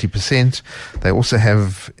 to 90%. They also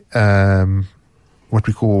have what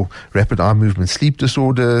we call rapid eye movement sleep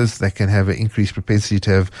disorders. They can have an increased propensity to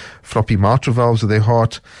have floppy mitral valves of their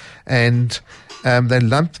heart. And they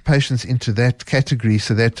lumped patients into that category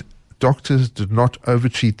so that doctors did not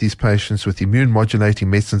overtreat these patients with immune modulating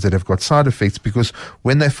medicines that have got side effects, because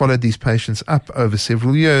when they followed these patients up over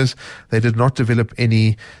several years, they did not develop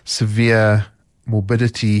any severe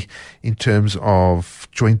morbidity in terms of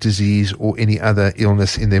joint disease or any other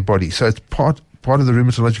illness in their body. So it's part of the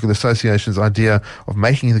Rheumatological Association's idea of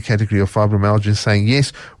making the category of fibromyalgia and saying,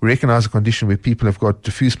 yes, we recognize a condition where people have got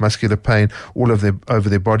diffuse muscular pain all over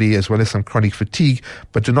their body, as well as some chronic fatigue,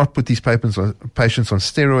 but do not put these patients on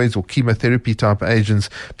steroids or chemotherapy type agents,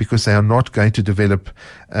 because they are not going to develop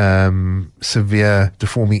severe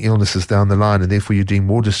deforming illnesses down the line, and therefore you're doing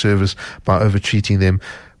more disservice by over-treating them.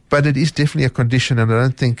 But it is definitely a condition, and I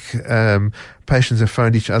don't think patients have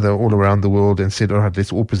phoned each other all around the world and said, all right,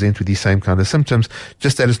 let's all present with these same kind of symptoms.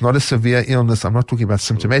 Just that it's not a severe illness. I'm not talking about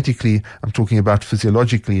symptomatically. I'm talking about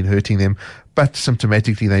physiologically and hurting them. But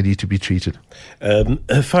symptomatically, they need to be treated. Am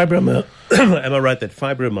I right that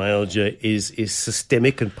fibromyalgia is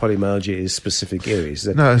systemic and polymyalgia is specific areas?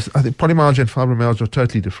 No, I think polymyalgia and fibromyalgia are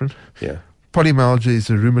totally different. Yeah. Polymyalgia is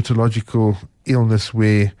a rheumatological illness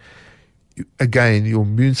where, again, your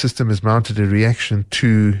immune system has mounted a reaction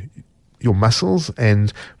to your muscles,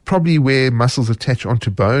 and probably where muscles attach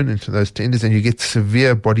onto bone, into those tendons, and you get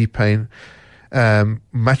severe body pain,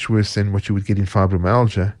 much worse than what you would get in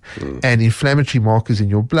fibromyalgia. And inflammatory markers in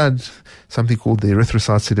your blood, something called the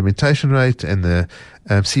erythrocyte sedimentation rate and the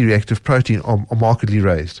C-reactive protein, are markedly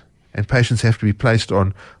raised. And patients have to be placed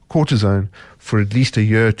on cortisone for at least a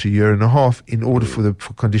year to year and a half in order for the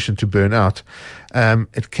condition to burn out.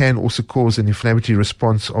 It can also cause an inflammatory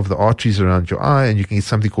response of the arteries around your eye, and you can get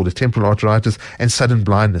something called a temporal arteritis and sudden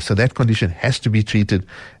blindness. So that condition has to be treated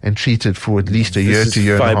for at least a year to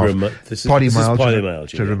year and a half. This is polymyalgia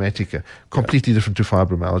rheumatica. Completely different to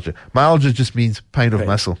fibromyalgia. Myalgia just means pain of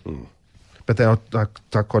muscle. But they are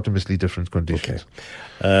dichotomously different conditions.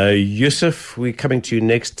 Okay. Yusuf, we're coming to you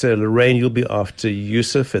next. Lorraine, you'll be after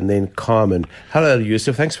Yusuf, and then Carmen. Hello,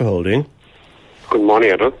 Yusuf. Thanks for holding. Good morning,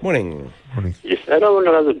 Errol. Morning. Yes, I want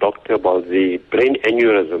to ask the doctor about the brain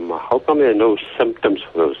aneurysm. How come there are no symptoms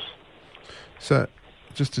for those? So,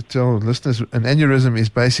 just to tell listeners, an aneurysm is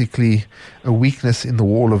basically a weakness in the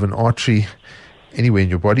wall of an artery anywhere in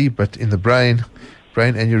your body, but in the brain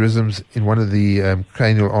aneurysms in one of the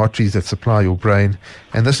cranial arteries that supply your brain.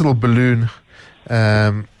 And this little balloon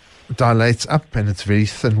dilates up, and it's very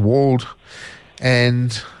thin-walled,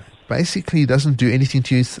 and basically doesn't do anything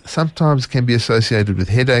to you. Sometimes can be associated with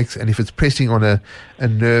headaches, and if it's pressing on a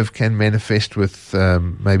nerve, can manifest with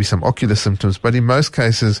maybe some ocular symptoms. But in most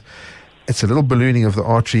cases, it's a little ballooning of the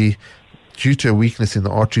artery due to a weakness in the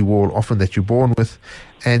artery wall, often that you're born with,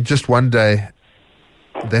 and just one day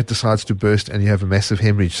that decides to burst and you have a massive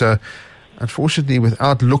hemorrhage. So unfortunately,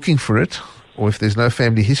 without looking for it, or if there's no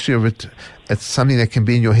family history of it, it's something that can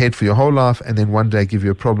be in your head for your whole life and then one day give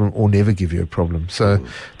you a problem or never give you a problem. So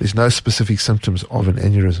there's no specific symptoms of an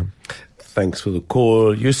aneurysm. Thanks for the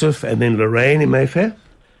call, Yusuf. And then Lorraine in Mayfair.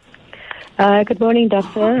 Good morning,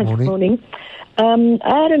 Doctor. Good morning. I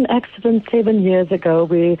had an accident 7 years ago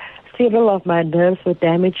where several of my nerves were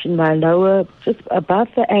damaged in my lower, just above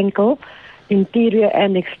the ankle, interior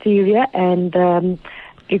and exterior, and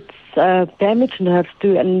it's damaged nerves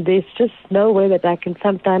too, and there's just no way that I can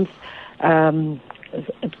sometimes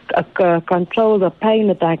control the pain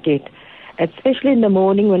that I get, especially in the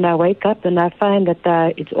morning when I wake up and I find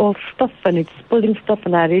that it's all stiff and it's pulling stuff,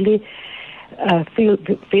 and I really feel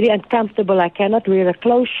very uncomfortable. I cannot wear a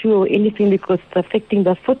closed shoe or anything because it's affecting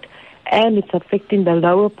the foot and it's affecting the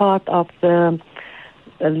lower part of the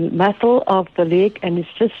muscle of the leg, and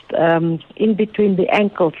it's just in between the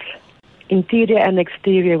ankles, interior and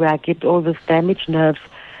exterior, where I get all these damaged nerves.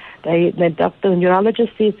 The doctor, the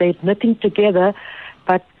neurologist says they're knitting together,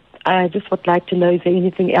 but I just would like to know, is there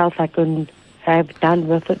anything else I can have done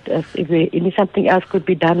with it? If something else could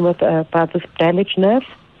be done with about this damaged nerves?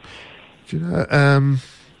 Do you know,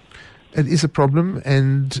 it is a problem,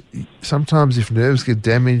 and sometimes if nerves get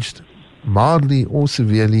damaged mildly or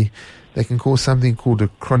severely, they can cause something called a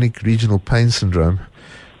chronic regional pain syndrome,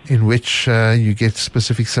 in which you get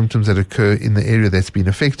specific symptoms that occur in the area that's been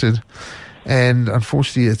affected. And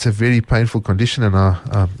unfortunately, it's a very painful condition, and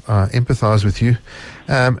I empathize with you.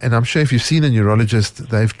 And I'm sure if you've seen a neurologist,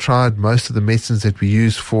 they've tried most of the medicines that we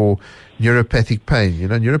use for neuropathic pain. You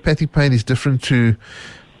know, neuropathic pain is different to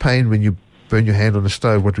pain when you burn your hand on a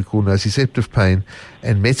stove, what we call nociceptive pain.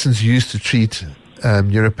 And medicines used to treat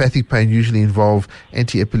neuropathic pain usually involve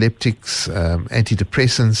anti-epileptics,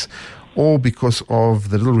 antidepressants, all because of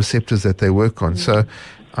the little receptors that they work on. So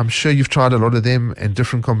I'm sure you've tried a lot of them and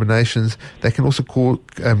different combinations. They can also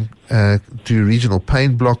do regional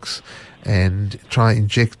pain blocks and try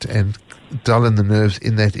inject and dull in the nerves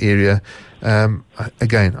in that area.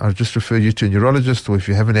 Again, I'll just refer you to a neurologist, or if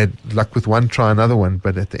you haven't had luck with one, try another one.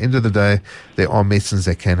 But at the end of the day, there are medicines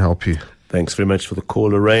that can help you. Thanks very much for the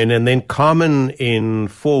call, Lorraine. And then Carmen in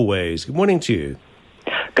Four Ways. Good morning to you.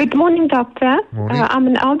 Good morning, Doctor. Morning. I'm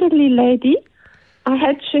an elderly lady. I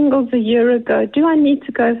had shingles a year ago. Do I need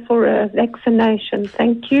to go for a vaccination?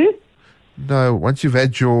 Thank you. No, once you've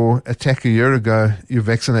had your attack a year ago, you've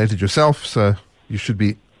vaccinated yourself, so you should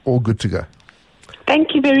be all good to go.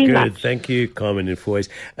 Thank you very Good. much. Thank you, Carmen in Four Ways.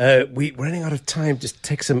 We're running out of time. Just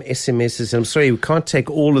take some SMSs. I'm sorry, we can't take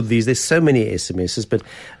all of these. There's so many SMSs, but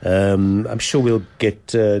I'm sure we'll get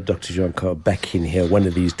Dr. Giampaolo back in here one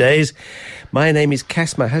of these days. My name is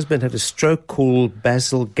Cass. My husband had a stroke called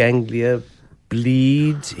basal ganglia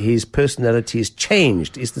bleed. His personality has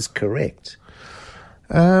changed. Is this correct?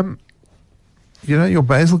 You know, your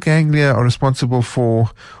basal ganglia are responsible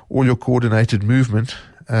for all your coordinated movement.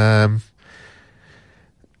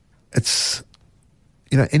 It's,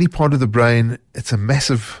 you know, any part of the brain, it's a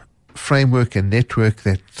massive framework and network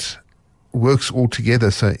that works all together.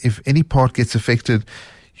 So if any part gets affected,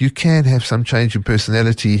 you can have some change in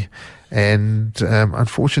personality. And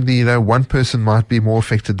unfortunately, you know, one person might be more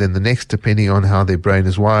affected than the next, depending on how their brain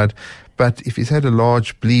is wired. But if he's had a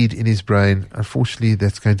large bleed in his brain, unfortunately,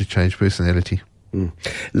 that's going to change personality.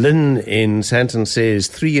 Lynn in Sandton says,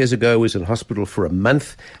 3 years ago I was in hospital for a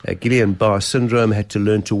month. Guillain-Barré syndrome, had to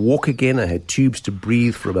learn to walk again. I had tubes to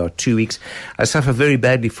breathe for about 2 weeks. I suffer very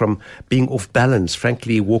badly from being off balance.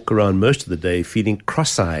 Frankly, walk around most of the day feeling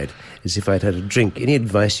cross-eyed, as if I'd had a drink. Any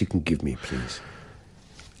advice you can give me, please?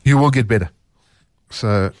 You will get better.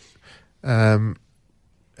 So,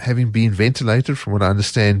 having been ventilated, from what I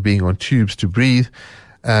understand, being on tubes to breathe,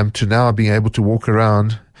 to now being able to walk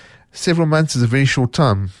around, several months is a very short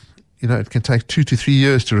time. You know, it can take 2 to 3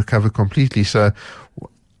 years to recover completely. So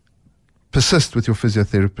persist with your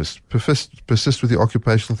physiotherapist. Persist with your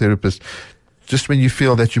occupational therapist. Just when you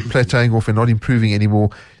feel that you're plateauing off and not improving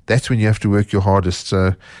anymore, that's when you have to work your hardest.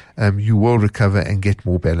 So you will recover and get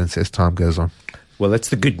more balance as time goes on. Well, that's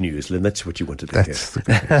the good news, Lynn. That's what you wanted to That's the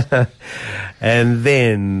good news. And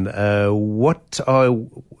then, what are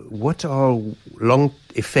long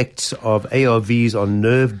effects of ARVs on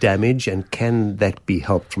nerve damage, and can that be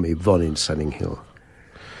helped from Yvonne in Sunning Hill?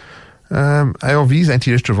 ARVs,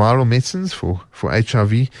 antiretroviral medicines for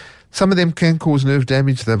HIV, some of them can cause nerve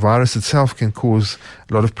damage. The virus itself can cause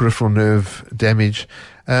a lot of peripheral nerve damage.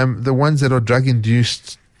 The ones that are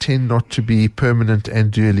drug-induced tend not to be permanent and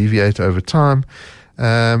do alleviate over time.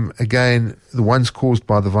 Again, the ones caused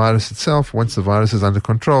by the virus itself, once the virus is under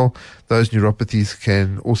control, those neuropathies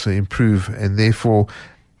can also improve, and therefore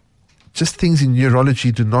just things in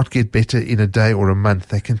neurology do not get better in a day or a month.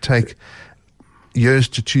 They can take years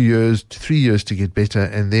to 2 years to 3 years to get better,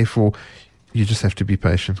 and therefore you just have to be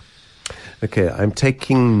patient. Okay, I'm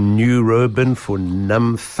taking Neurobion for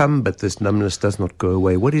numb thumb, but this numbness does not go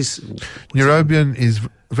away. What is... Neurobion is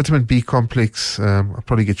vitamin B complex. I'll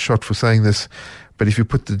probably get shot for saying this, but if you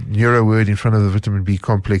put the neuro word in front of the vitamin B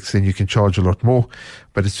complex, then you can charge a lot more.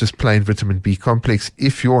 But it's just plain vitamin B complex.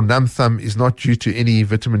 If your numb thumb is not due to any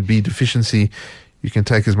vitamin B deficiency, you can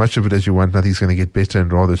take as much of it as you want. Nothing's going to get better,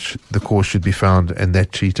 and rather the cause should be found and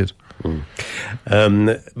that treated.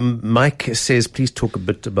 Mike says, please talk a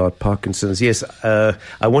bit about Parkinson's. Yes,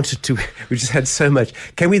 I wanted to. We just had so much.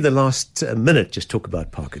 Can we, the last minute, just talk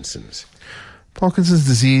about Parkinson's? Parkinson's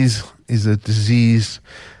disease is a disease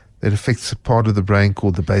that affects a part of the brain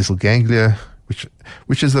called the basal ganglia,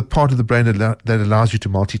 which is the part of the brain that allows you to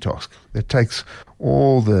multitask. That takes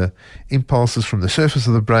all the impulses from the surface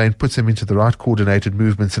of the brain, puts them into the right coordinated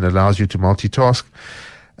movements, and allows you to multitask.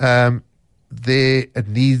 It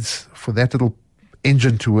needs, for that little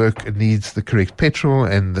engine to work, it needs the correct petrol,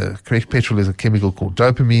 and the correct petrol is a chemical called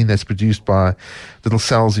dopamine that's produced by little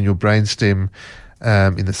cells in your brainstem.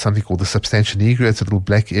 in something called the substantia nigra. It's a little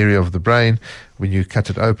black area of the brain. When you cut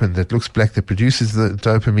it open, that looks black, that produces the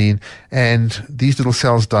dopamine, and these little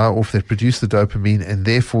cells die off that produce the dopamine, and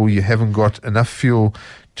therefore you haven't got enough fuel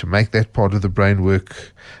to make that part of the brain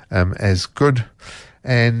work as good.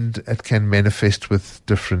 And it can manifest with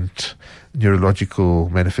different neurological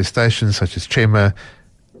manifestations such as tremor,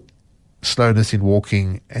 slowness in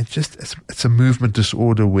walking, and just it's a movement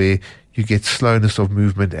disorder where you get slowness of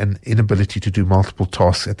movement and inability to do multiple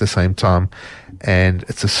tasks at the same time, and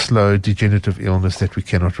it's a slow degenerative illness that we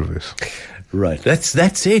cannot reverse. Right,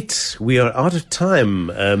 that's it. We are out of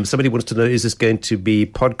time. Somebody wants to know, is this going to be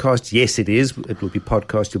podcast? Yes, it is. It will be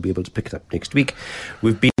podcast. You'll be able to pick it up next week.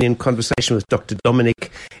 We've been in conversation with Dr.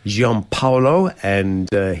 Dominic Giampaolo, and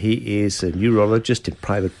he is a neurologist in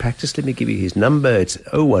private practice. Let me give you his number. It's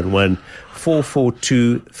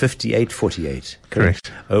 011-442-5848.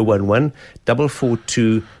 Correct.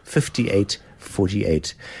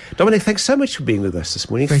 011-442-5848. Dominic, thanks so much for being with us this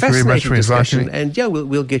morning. Thank you very much for inviting me. And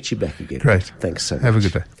we'll get you back again. Great. Thanks so much. Have a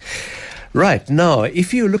good day. Right, now,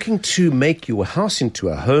 if you're looking to make your house into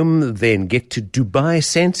a home, then get to Dubai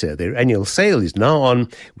Centre. Their annual sale is now on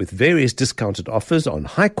with various discounted offers on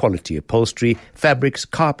high-quality upholstery, fabrics,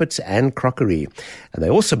 carpets, and crockery. And they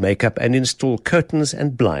also make up and install curtains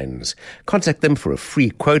and blinds. Contact them for a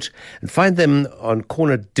free quote and find them on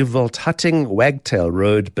corner Divalt Hutting, Wagtail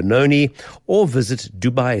Road, Benoni, or visit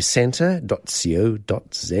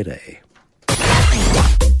dubaicentre.co.za.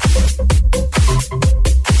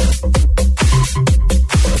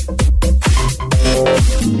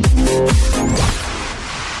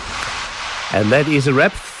 And that is a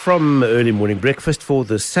wrap from Early Morning Breakfast for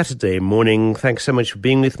the Saturday morning. Thanks so much for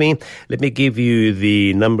being with me. Let me give you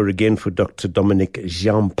the number again for Dr. Dominic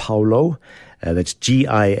Giampaolo. That's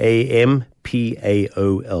Giampaolo.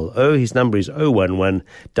 His number is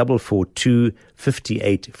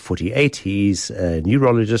 011-442-5848. He's a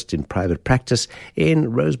neurologist in private practice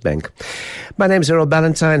in Rosebank. My name is Errol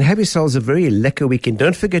Ballantyne. Have yourselves a very lekker weekend.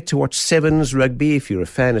 Don't forget to watch Sevens rugby. If you're a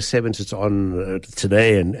fan of Sevens, it's on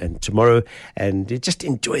today and tomorrow. And just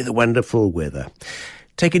enjoy the wonderful weather.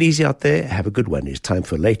 Take it easy out there. Have a good one. It's time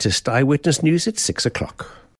for latest Eyewitness News at 6 o'clock.